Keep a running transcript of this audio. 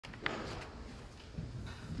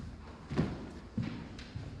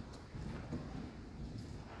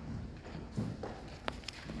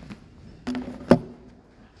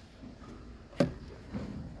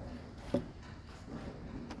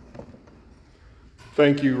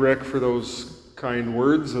Thank you, Rick, for those kind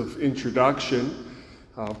words of introduction.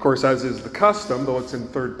 Of course, as is the custom, though it's in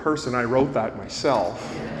third person, I wrote that myself.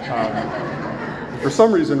 For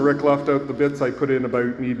some reason, Rick left out the bits I put in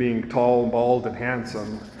about me being tall and bald and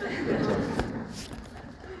handsome.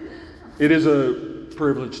 It is a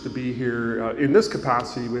privilege to be here in this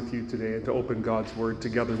capacity with you today and to open God's Word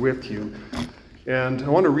together with you. And I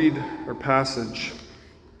want to read our passage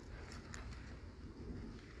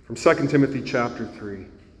from 2 Timothy chapter 3.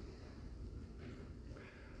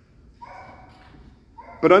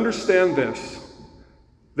 But understand this,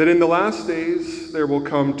 that in the last days there will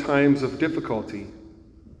come times of difficulty.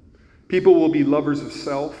 People will be lovers of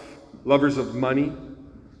self, lovers of money,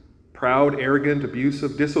 proud, arrogant,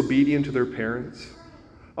 abusive, disobedient to their parents,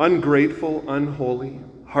 ungrateful, unholy,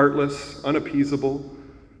 heartless, unappeasable,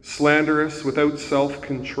 slanderous, without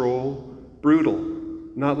self-control, brutal,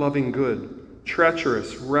 not loving good,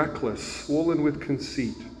 treacherous, reckless, swollen with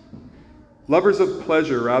conceit, lovers of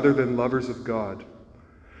pleasure rather than lovers of God,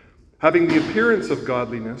 having the appearance of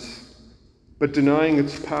godliness, but denying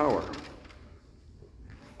its power.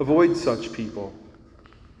 Avoid such people,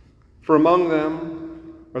 for among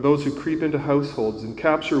them are those who creep into households and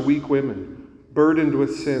capture weak women, burdened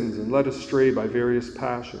with sins and led astray by various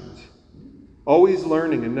passions, always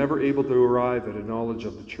learning and never able to arrive at a knowledge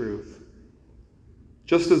of the truth.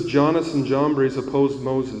 Just as Jannes and Jambres opposed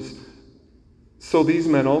Moses, so these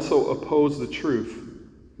men also oppose the truth,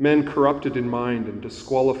 men corrupted in mind and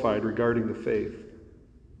disqualified regarding the faith.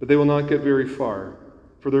 But they will not get very far,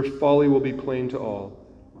 for their folly will be plain to all,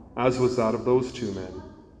 as was that of those two men.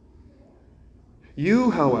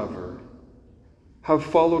 You, however, have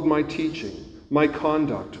followed my teaching, my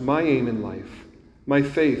conduct, my aim in life, my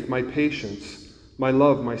faith, my patience, my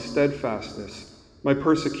love, my steadfastness, my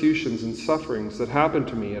persecutions and sufferings that happened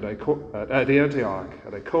to me at Antioch,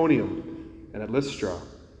 at Iconium, and at Lystra,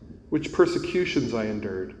 which persecutions I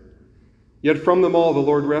endured. Yet from them all the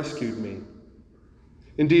Lord rescued me.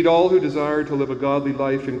 Indeed, all who desire to live a godly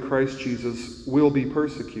life in Christ Jesus will be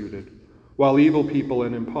persecuted, while evil people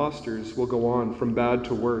and impostors will go on from bad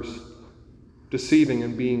to worse, deceiving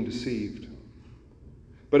and being deceived.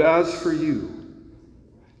 But as for you,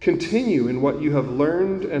 continue in what you have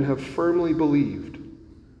learned and have firmly believed,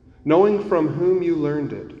 knowing from whom you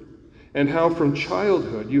learned it, and how from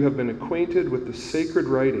childhood you have been acquainted with the sacred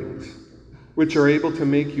writings, which are able to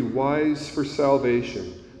make you wise for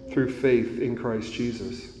salvation through faith in Christ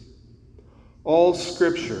Jesus. All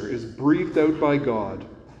Scripture is breathed out by God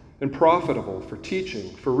and profitable for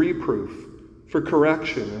teaching, for reproof, for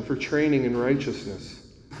correction, and for training in righteousness,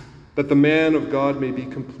 that the man of God may be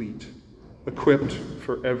complete, equipped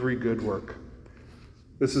for every good work.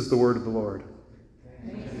 This is the word of the Lord.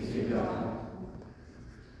 Thanks be to God.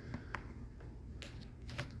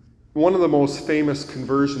 One of the most famous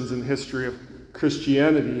conversions in the history of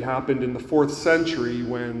Christianity happened in the 4th century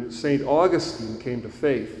when St. Augustine came to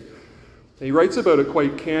faith. He writes about it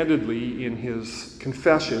quite candidly in his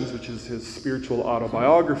Confessions, which is his spiritual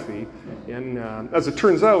autobiography. And as it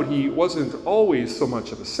turns out, he wasn't always so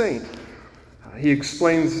much of a saint. He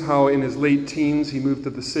explains how in his late teens he moved to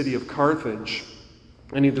the city of Carthage.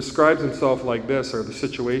 And he describes himself like this, or the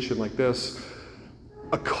situation like this: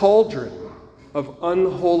 a cauldron of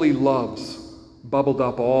unholy loves bubbled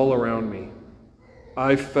up all around me.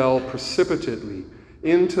 I fell precipitately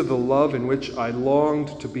into the love in which I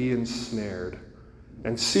longed to be ensnared,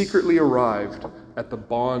 and secretly arrived at the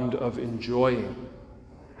bond of enjoying.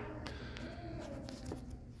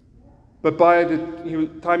 But by the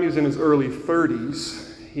time he was in his early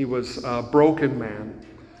 30s, he was a broken man,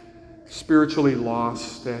 spiritually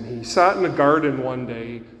lost, and he sat in a garden one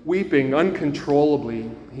day, weeping uncontrollably,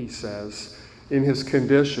 he says, in his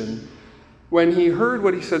condition, when he heard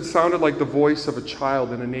what he said sounded like the voice of a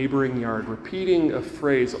child in a neighboring yard, repeating a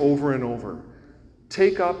phrase over and over: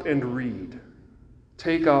 "Take up and read.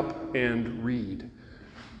 Take up and read."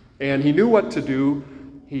 And he knew what to do.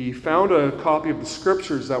 He found a copy of the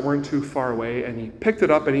Scriptures that weren't too far away, and he picked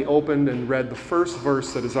it up and he opened and read the first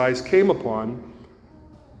verse that his eyes came upon.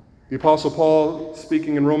 The Apostle Paul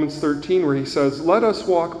speaking in Romans 13, where he says, "Let us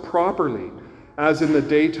walk properly as in the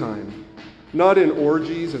daytime, not in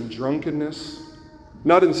orgies and drunkenness,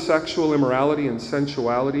 not in sexual immorality and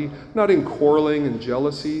sensuality, not in quarreling and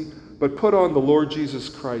jealousy, but put on the Lord Jesus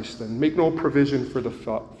Christ and make no provision for the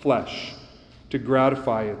flesh to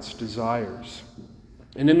gratify its desires."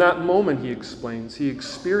 And in that moment, he explains, he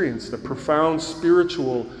experienced a profound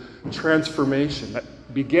spiritual transformation that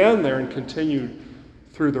began there and continued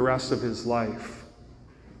through the rest of his life.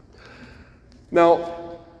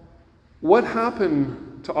 Now, what happened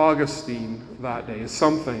to Augustine that day is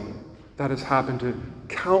something that has happened to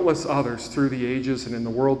countless others through the ages and in the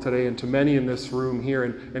world today, and to many in this room here,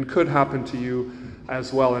 and could happen to you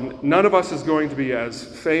as well. And none of us is going to be as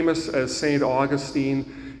famous as St.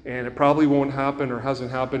 Augustine, and it probably won't happen or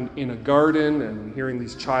hasn't happened in a garden and hearing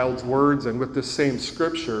these child's words and with this same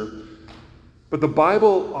scripture. But the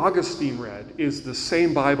Bible Augustine read is the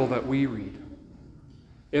same Bible that we read.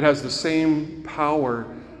 It has the same power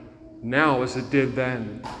now as it did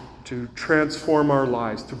then to transform our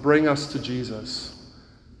lives, to bring us to Jesus,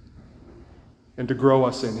 and to grow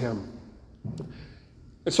us in Him.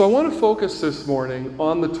 And so I want to focus this morning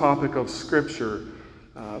on the topic of Scripture.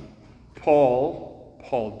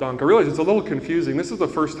 Paul Dunk. I realize it's a little confusing. This is the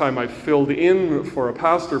first time I've filled in for a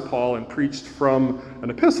Pastor Paul and preached from an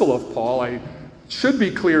epistle of Paul. I should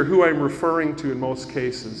be clear who I'm referring to in most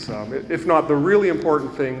cases. If not, the really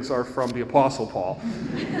important things are from the Apostle Paul.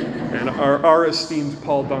 And our esteemed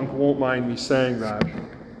Paul Dunk won't mind me saying that.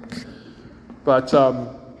 But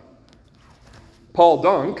Paul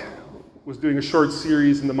Dunk was doing a short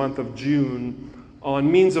series in the month of June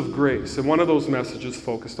on means of grace. And one of those messages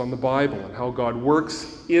focused on the Bible and how God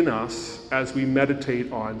works in us as we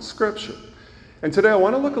meditate on Scripture. And today I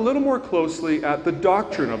want to look a little more closely at the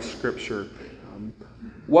doctrine of Scripture.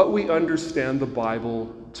 What we understand the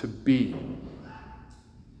Bible to be.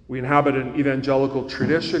 We inhabit an evangelical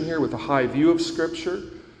tradition here with a high view of Scripture,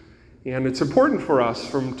 and it's important for us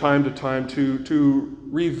from time to time to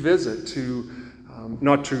revisit,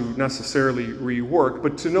 not to necessarily rework,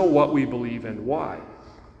 but to know what we believe and why.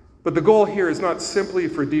 But the goal here is not simply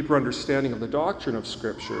for deeper understanding of the doctrine of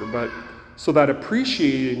Scripture, but so that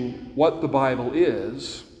appreciating what the Bible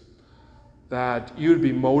is, that you'd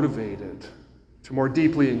be motivated to more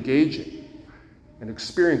deeply engaging and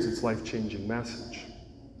experience its life-changing message.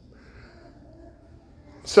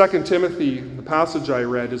 2 Timothy, the passage I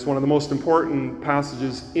read, is one of the most important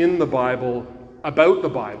passages in the Bible about the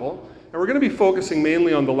Bible. And we're going to be focusing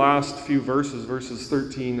mainly on the last few verses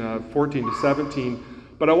 14 to 17.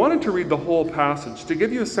 But I wanted to read the whole passage to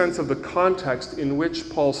give you a sense of the context in which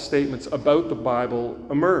Paul's statements about the Bible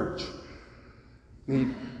emerge. He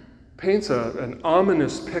paints an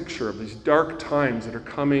ominous picture of these dark times that are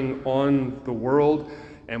coming on the world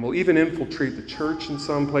and will even infiltrate the church in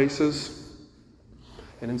some places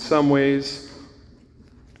and in some ways.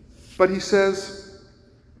 But he says,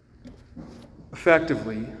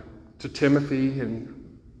 effectively, to Timothy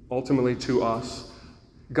and ultimately to us,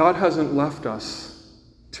 God hasn't left us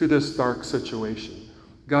to this dark situation.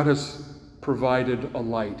 God has provided a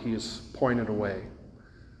light. He has pointed a way.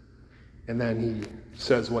 And then he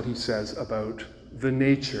says what he says about the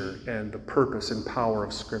nature and the purpose and power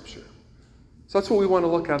of Scripture. So that's what we want to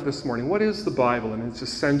look at this morning. What is the Bible and its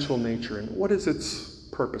essential nature, and what is its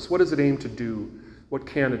purpose? What does it aim to do? What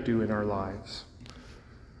can it do in our lives?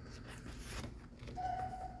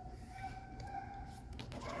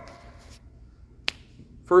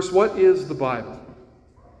 First, what is the Bible?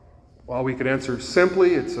 Well, we could answer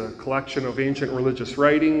simply, it's a collection of ancient religious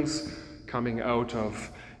writings coming out of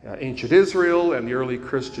ancient Israel and the early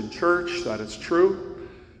Christian church. That is true.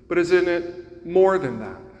 But is in it more than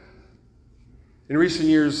that? In recent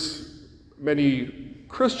years, many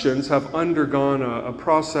Christians have undergone a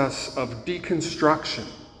process of deconstruction.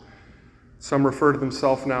 Some refer to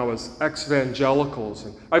themselves now as ex-evangelicals.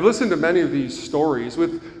 And I've listened to many of these stories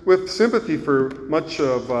with sympathy for much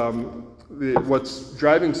of what's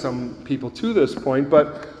driving some people to this point.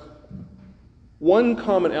 But one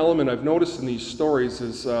common element I've noticed in these stories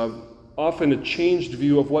is often a changed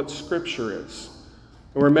view of what Scripture is.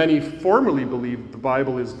 And where many formerly believed the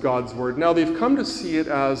Bible is God's Word, now they've come to see it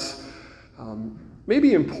as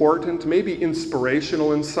maybe important, maybe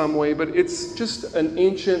inspirational in some way, but it's just an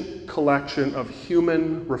ancient collection of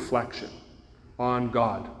human reflection on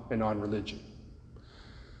God and on religion.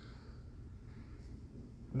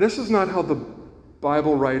 This is not how the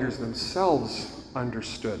Bible writers themselves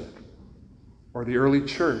understood it, or the early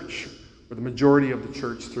church, or the majority of the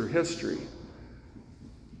church through history.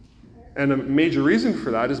 And a major reason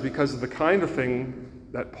for that is because of the kind of thing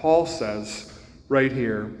that Paul says right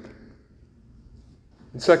here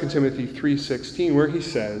in 2 Timothy 3:16, where he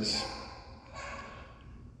says,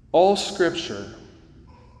 all Scripture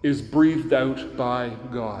is breathed out by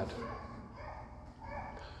God.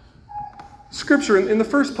 Scripture, in the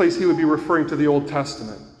first place, he would be referring to the Old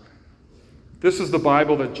Testament. This is the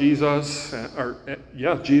Bible that Jesus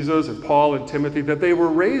and Paul and Timothy, that they were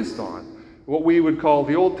raised on, what we would call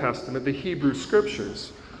the Old Testament, the Hebrew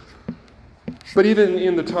Scriptures. But even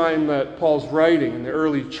in the time that Paul's writing in the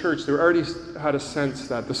early church, they already had a sense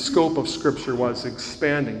that the scope of Scripture was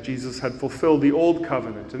expanding. Jesus had fulfilled the Old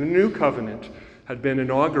Covenant, and the New Covenant had been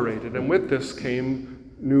inaugurated, and with this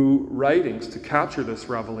came new writings to capture this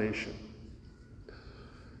revelation.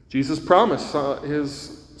 Jesus promised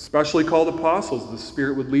his specially called apostles the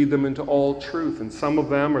Spirit would lead them into all truth, and some of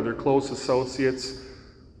them or their close associates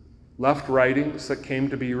left writings that came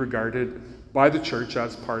to be regarded by the church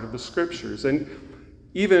as part of the Scriptures. And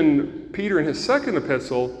even Peter in his second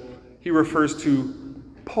epistle, he refers to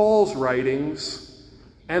Paul's writings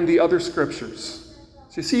and the other Scriptures.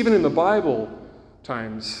 So you see, even in the Bible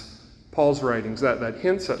times, Paul's writings, that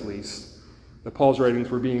hints at least, that Paul's writings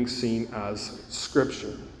were being seen as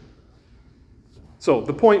Scripture. So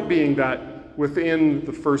the point being that within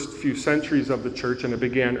the first few centuries of the church, and it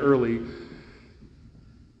began early,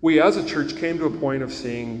 we as a church came to a point of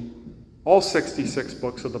seeing all 66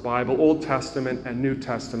 books of the Bible, Old Testament and New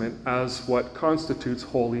Testament, as what constitutes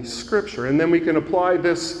Holy Scripture. And then we can apply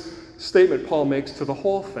this statement Paul makes to the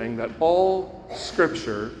whole thing, that all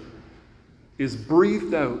Scripture is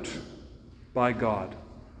breathed out by God.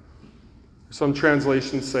 Some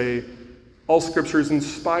translations say all Scripture is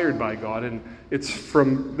inspired by God, and it's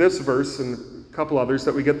from this verse and a couple others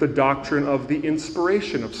that we get the doctrine of the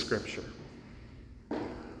inspiration of Scripture.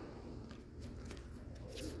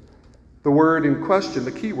 The word in question,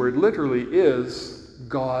 the key word, literally is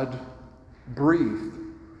God-breathed.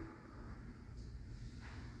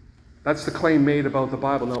 That's the claim made about the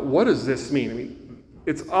Bible. Now, what does this mean? I mean,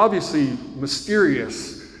 it's obviously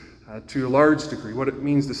mysterious to a large degree, what it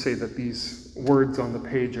means to say that these words on the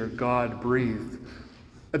page are God-breathed.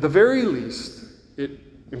 At the very least, it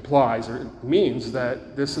implies or it means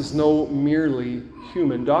that this is no merely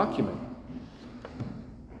human document.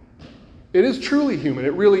 It is truly human.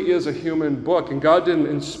 It really is a human book. And God didn't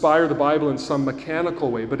inspire the Bible in some mechanical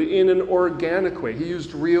way, but in an organic way. He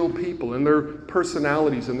used real people, and their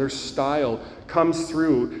personalities and their style comes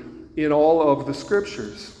through in all of the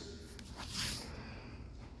Scriptures.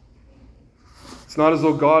 It's not as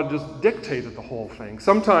though God just dictated the whole thing.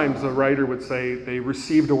 Sometimes a writer would say they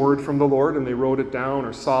received a word from the Lord and they wrote it down,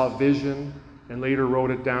 or saw a vision and later wrote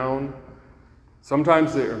it down. A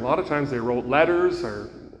lot of times they wrote letters, or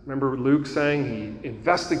remember Luke saying he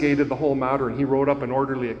investigated the whole matter and he wrote up an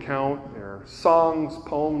orderly account. There are songs,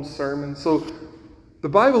 poems, sermons. So the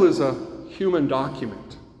Bible is a human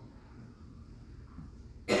document,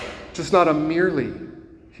 just not a merely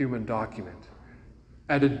human document.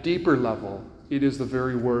 At a deeper level, it is the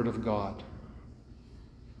very Word of God.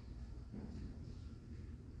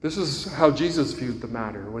 This is how Jesus viewed the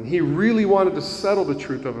matter. When he really wanted to settle the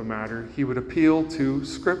truth of a matter, he would appeal to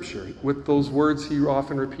Scripture with those words he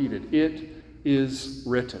often repeated. It is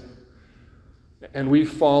written. And we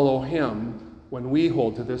follow him when we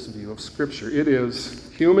hold to this view of Scripture. It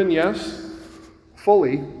is human, yes,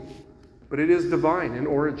 fully, but it is divine in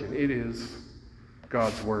origin. It is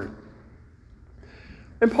God's Word.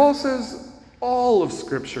 And Paul says all of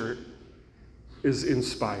Scripture is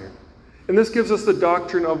inspired. And this gives us the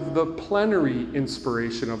doctrine of the plenary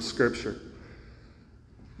inspiration of Scripture.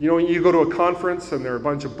 You know, you go to a conference and there are a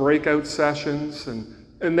bunch of breakout sessions, and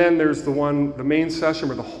then there's the main session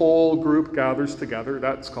where the whole group gathers together.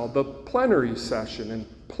 That's called the plenary session. And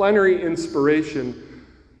plenary inspiration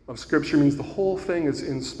of Scripture means the whole thing is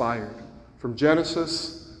inspired. From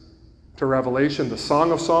Genesis to Revelation, the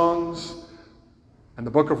Song of Songs and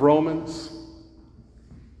the book of Romans,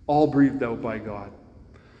 all breathed out by God.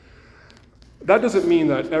 That doesn't mean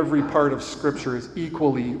that every part of Scripture is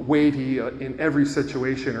equally weighty in every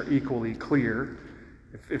situation or equally clear.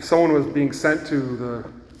 If someone was being sent to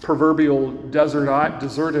the proverbial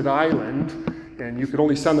deserted island and you could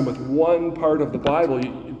only send them with one part of the Bible,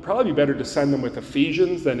 it'd probably be better to send them with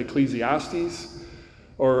Ephesians than Ecclesiastes.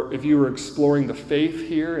 Or if you were exploring the faith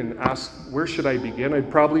here and ask, where should I begin?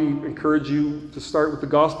 I'd probably encourage you to start with the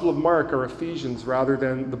Gospel of Mark or Ephesians rather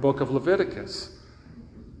than the book of Leviticus.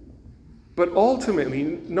 But ultimately,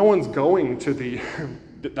 no one's going to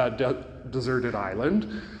that deserted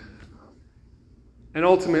island. And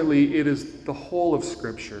ultimately, it is the whole of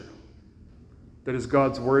Scripture that is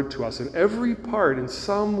God's Word to us. And every part, in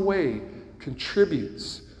some way,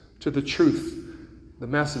 contributes to the truth, the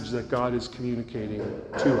message that God is communicating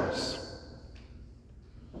to us.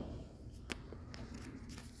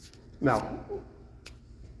 Now,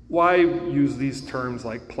 why use these terms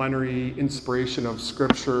like plenary inspiration of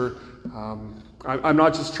Scripture? I'm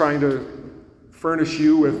not just trying to furnish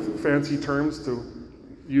you with fancy terms to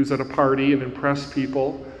use at a party and impress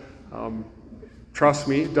people. Trust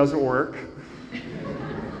me, it doesn't work.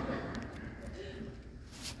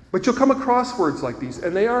 But you'll come across words like these,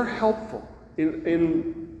 and they are helpful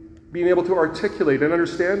in being able to articulate and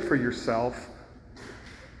understand for yourself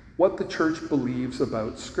what the church believes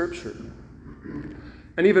about Scripture.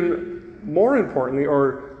 And even more importantly,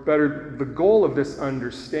 or better, the goal of this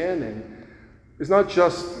understanding is not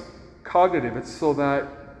just cognitive, it's so that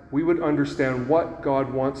we would understand what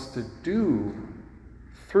God wants to do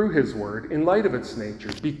through his word in light of its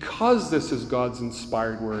nature. Because this is God's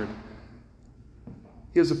inspired word,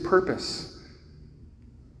 he has a purpose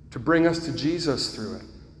to bring us to Jesus through it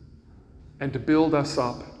and to build us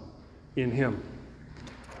up in him.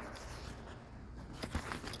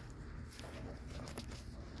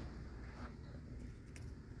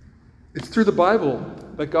 It's through the Bible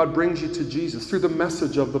that God brings you to Jesus, through the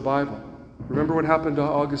message of the Bible. Remember what happened to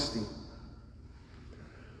Augustine.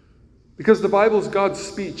 Because the Bible is God's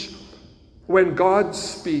speech. When God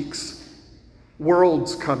speaks,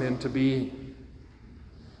 worlds come into being.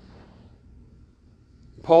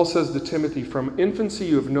 Paul says to Timothy, "From infancy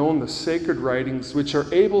you have known the sacred writings, which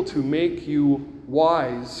are able to make you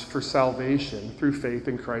wise for salvation through faith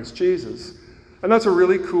in Christ Jesus." And that's a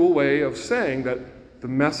really cool way of saying that the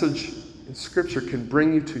message in Scripture can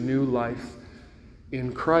bring you to new life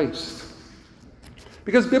in Christ.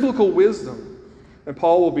 Because biblical wisdom, and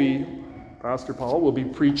Pastor Paul will be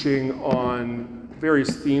preaching on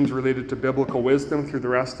various themes related to biblical wisdom through the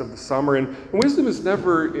rest of the summer. And wisdom is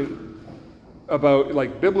never about,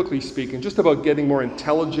 like biblically speaking, just about getting more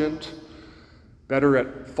intelligent, better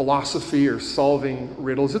at philosophy or solving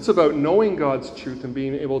riddles. It's about knowing God's truth and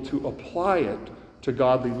being able to apply it to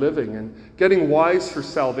godly living. And getting wise for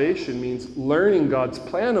salvation means learning God's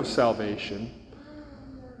plan of salvation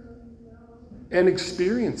and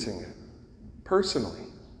experiencing it personally.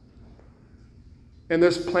 And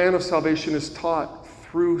this plan of salvation is taught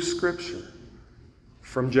through Scripture,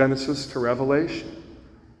 from Genesis to Revelation,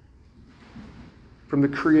 from the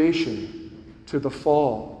creation to the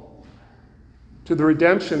fall, to the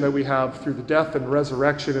redemption that we have through the death and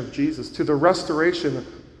resurrection of Jesus, to the restoration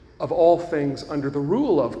of all things under the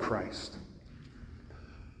rule of Christ.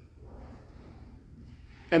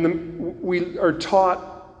 And we are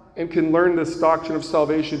taught and can learn this doctrine of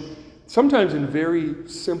salvation sometimes in very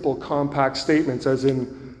simple, compact statements, as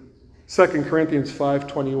in 2 Corinthians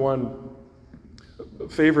 5:21, a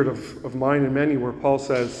favorite of mine and many, where Paul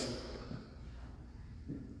says,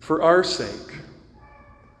 "For our sake,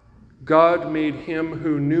 God made him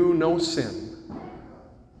who knew no sin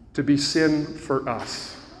to be sin for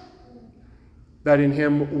us, that in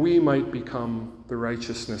him we might become the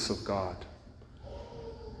righteousness of God."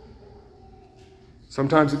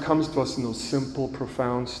 Sometimes it comes to us in those simple,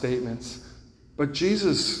 profound statements. But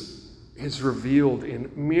Jesus is revealed in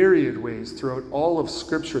myriad ways throughout all of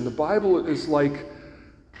Scripture. And the Bible is like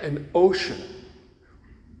an ocean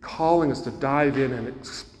calling us to dive in and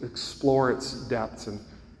explore its depths. And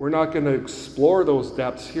we're not going to explore those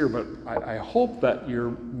depths here, but I hope that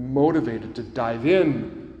you're motivated to dive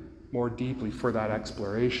in more deeply for that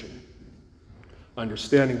exploration,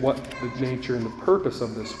 understanding what the nature and the purpose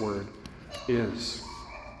of this word is.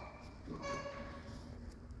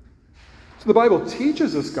 So the Bible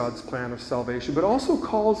teaches us God's plan of salvation, but also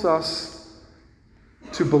calls us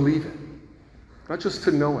to believe it, not just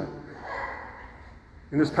to know it.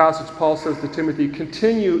 In this passage, Paul says to Timothy,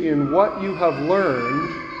 "Continue in what you have learned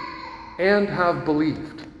and have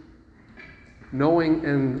believed," knowing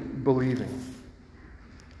and believing.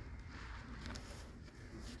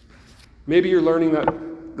 Maybe you're learning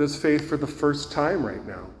this faith for the first time right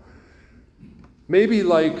now. Maybe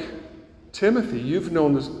like Timothy, you've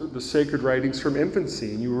known the sacred writings from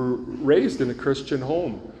infancy, and you were raised in a Christian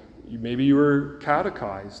home. Maybe you were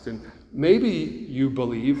catechized, and maybe you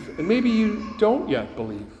believe, and maybe you don't yet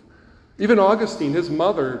believe. Even Augustine, his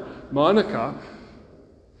mother, Monica,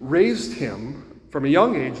 raised him from a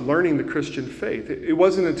young age learning the Christian faith. It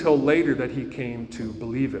wasn't until later that he came to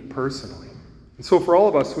believe it personally. And so for all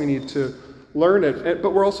of us, we need to learn it,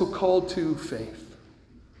 but we're also called to faith,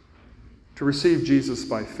 to receive Jesus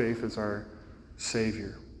by faith as our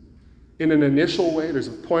Savior. In an initial way, there's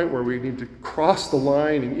a point where we need to cross the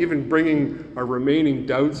line and even bringing our remaining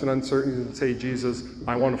doubts and uncertainties and say, "Jesus,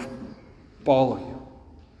 I want to follow you.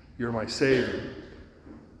 You're my Savior."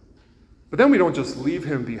 But then we don't just leave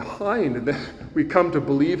him behind, and then we come to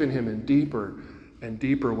believe in him in deeper and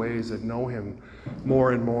deeper ways and know him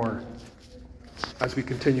more and more as we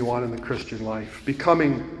continue on in the Christian life,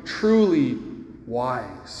 becoming truly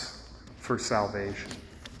wise for salvation.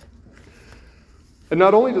 And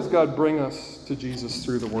not only does God bring us to Jesus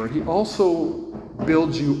through the Word, he also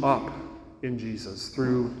builds you up in Jesus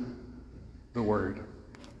through the Word.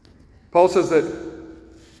 Paul says that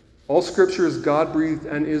all Scripture is God-breathed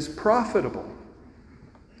and is profitable.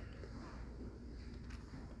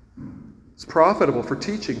 It's profitable for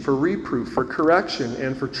teaching, for reproof, for correction,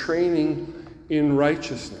 and for training in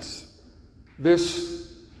righteousness.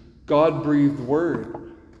 This God-breathed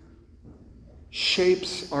word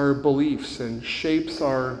shapes our beliefs and shapes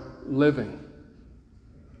our living,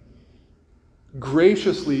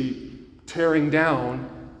 graciously tearing down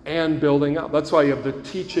and building up. That's why you have the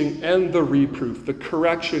teaching and the reproof, the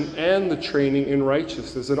correction and the training in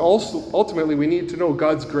righteousness. And also, ultimately, we need to know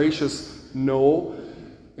God's gracious no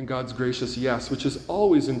and God's gracious yes, which is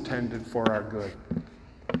always intended for our good.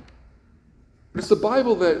 It's the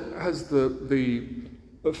Bible that has the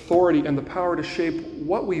authority and the power to shape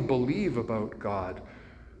what we believe about God.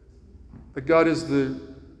 That God is the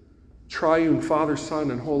triune Father, Son,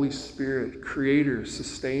 and Holy Spirit, creator,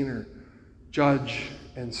 sustainer, judge,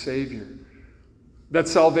 and Savior. That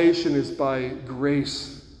salvation is by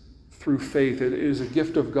grace through faith. It is a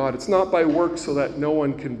gift of God. It's not by works so that no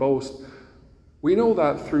one can boast. We know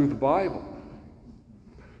that through the Bible,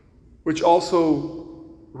 which also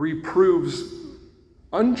reproves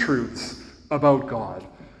untruths about God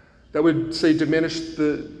that would, say, diminish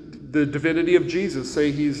the divinity of Jesus,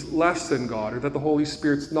 say he's less than God, or that the Holy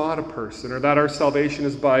Spirit's not a person, or that our salvation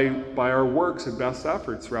is by our works and best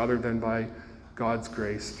efforts rather than by God's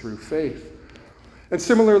grace through faith. And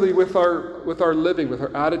similarly with our living, with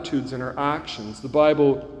our attitudes and our actions, the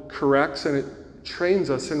Bible corrects and it trains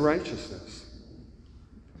us in righteousness.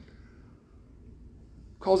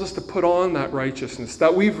 It calls us to put on that righteousness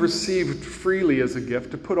that we've received freely as a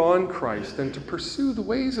gift, to put on Christ and to pursue the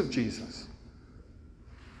ways of Jesus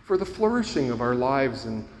for the flourishing of our lives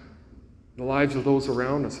and the lives of those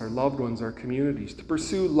around us, our loved ones, our communities, to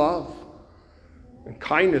pursue love and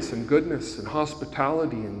kindness and goodness and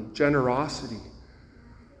hospitality and generosity,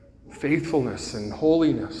 faithfulness and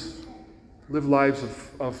holiness, live lives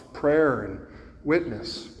of prayer and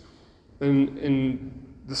witness. And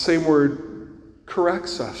the same word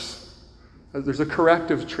corrects us. There's a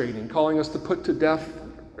corrective training calling us to put to death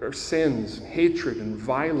our sins, and hatred and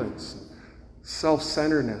violence, and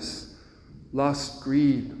self-centeredness, lust,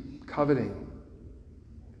 greed, coveting.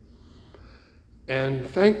 And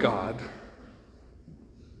thank God,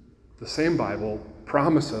 the same Bible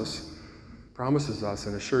promises us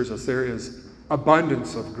and assures us there is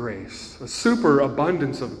abundance of grace, a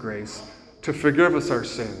superabundance of grace to forgive us our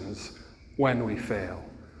sins when we fail.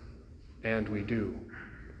 And we do.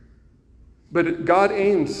 But God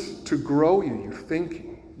aims to grow you, your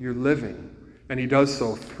thinking, your living, and he does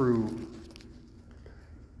so through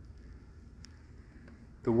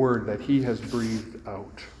the word that he has breathed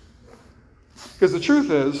out. Because the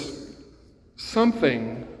truth is,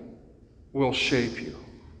 something will shape you.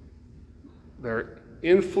 There are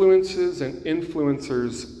influences and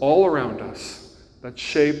influencers all around us that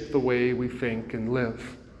shape the way we think and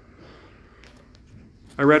live.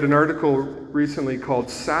 I read an article recently called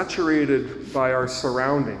Saturated by Our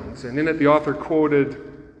Surroundings, and in it the author quoted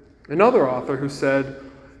another author who said,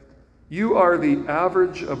 "You are the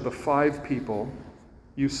average of the 5 people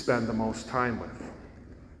you spend the most time with."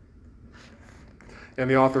 And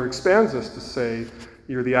the author expands this to say,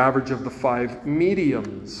 you're the average of the 5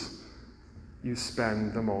 mediums you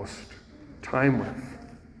spend the most time with.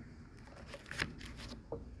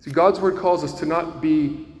 See, God's word calls us to not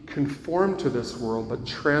be conformed to this world, but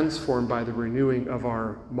transformed by the renewing of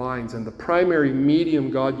our minds. And the primary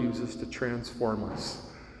medium God uses to transform us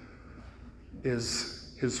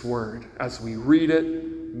is his word. As we read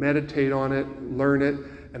it, meditate on it, learn it,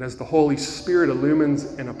 and as the Holy Spirit illumines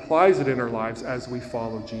and applies it in our lives as we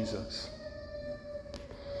follow Jesus.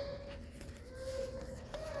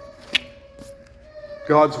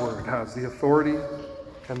 God's word has the authority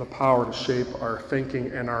and the power to shape our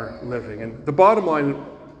thinking and our living. And the bottom line,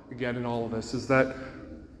 again, in all of this is that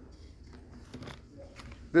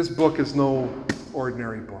this book is no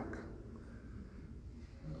ordinary book.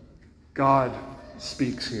 God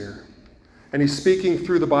speaks here. And he's speaking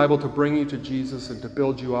through the Bible to bring you to Jesus and to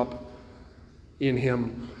build you up in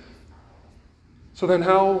him. So then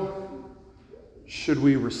how should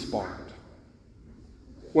we respond?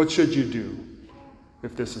 What should you do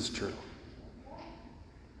if this is true?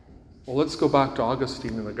 Well, let's go back to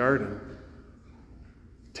Augustine in the garden.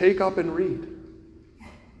 Take up and read.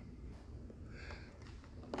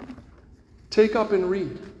 Take up and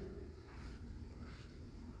read.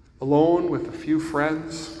 Alone with a few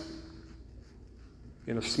friends,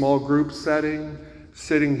 in a small group setting,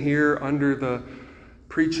 sitting here under the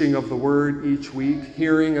preaching of the word each week,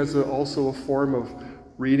 hearing as also a form of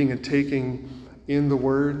reading and taking in the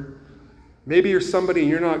word. Maybe you're somebody and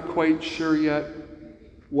you're not quite sure yet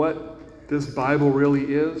what this Bible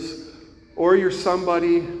really is. Or you're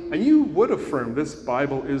somebody, and you would affirm this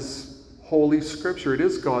Bible is Holy Scripture. It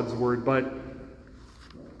is God's word, but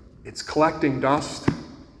it's collecting dust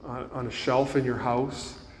on a shelf in your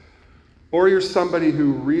house, or you're somebody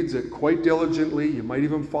who reads it quite diligently. You might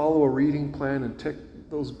even follow a reading plan and tick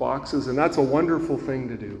those boxes, and that's a wonderful thing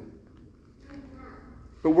to do.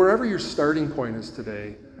 But wherever your starting point is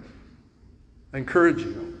today, I encourage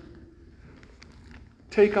you,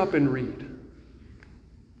 take up and read.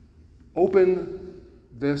 Open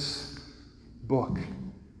this book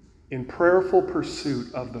in prayerful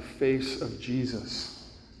pursuit of the face of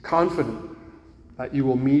Jesus, confident that you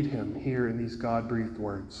will meet him here in these God-breathed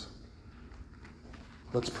words.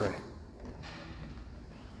 Let's pray.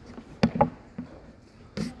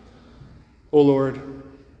 O Lord,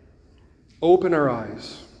 open our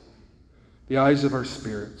eyes, the eyes of our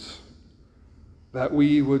spirits, that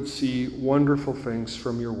we would see wonderful things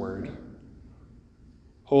from your word.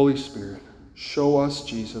 Holy Spirit, show us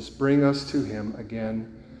Jesus, bring us to him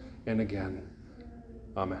again and again.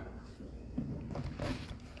 Amen.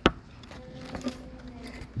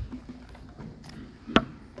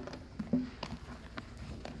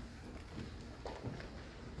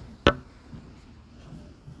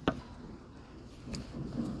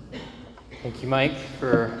 Thank you, Mike,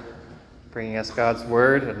 for bringing us God's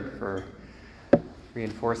word and for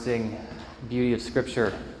reinforcing the beauty of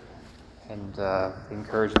Scripture and the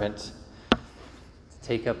encouragement to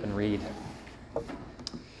take up and read.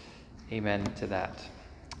 Amen to that.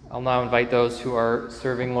 I'll now invite those who are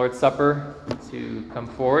serving Lord's Supper to come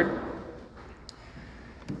forward.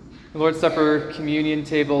 The Lord's Supper communion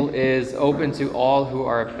table is open to all who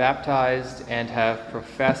are baptized and have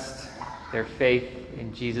professed their faith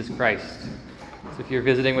in Jesus Christ. So if you're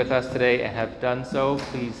visiting with us today and have done so,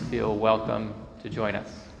 please feel welcome to join us.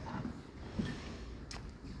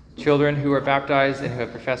 Children who are baptized and who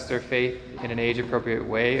have professed their faith in an age-appropriate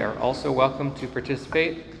way are also welcome to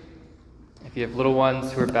participate. If you have little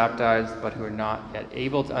ones who are baptized but who are not yet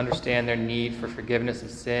able to understand their need for forgiveness of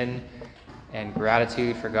sin and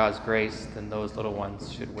gratitude for God's grace, then those little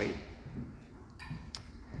ones should wait.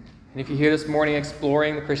 And if you're here this morning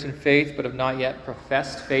exploring the Christian faith but have not yet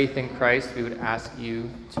professed faith in Christ, we would ask you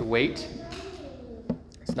to wait.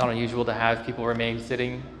 It's not unusual to have people remain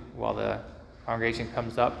sitting while the congregation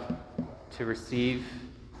comes up to receive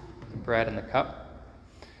the bread and the cup.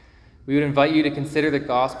 We would invite you to consider the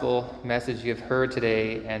gospel message you have heard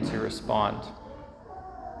today and to respond.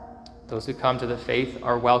 Those who come to the faith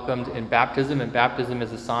are welcomed in baptism, and baptism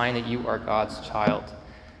is a sign that you are God's child.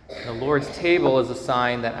 The Lord's table is a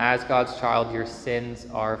sign that as God's child, your sins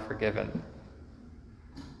are forgiven.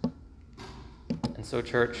 And so,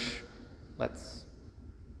 church, let's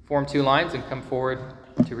form two lines and come forward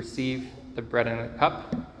to receive the bread and the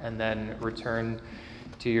cup, and then return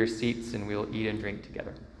to your seats and we'll eat and drink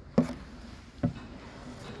together.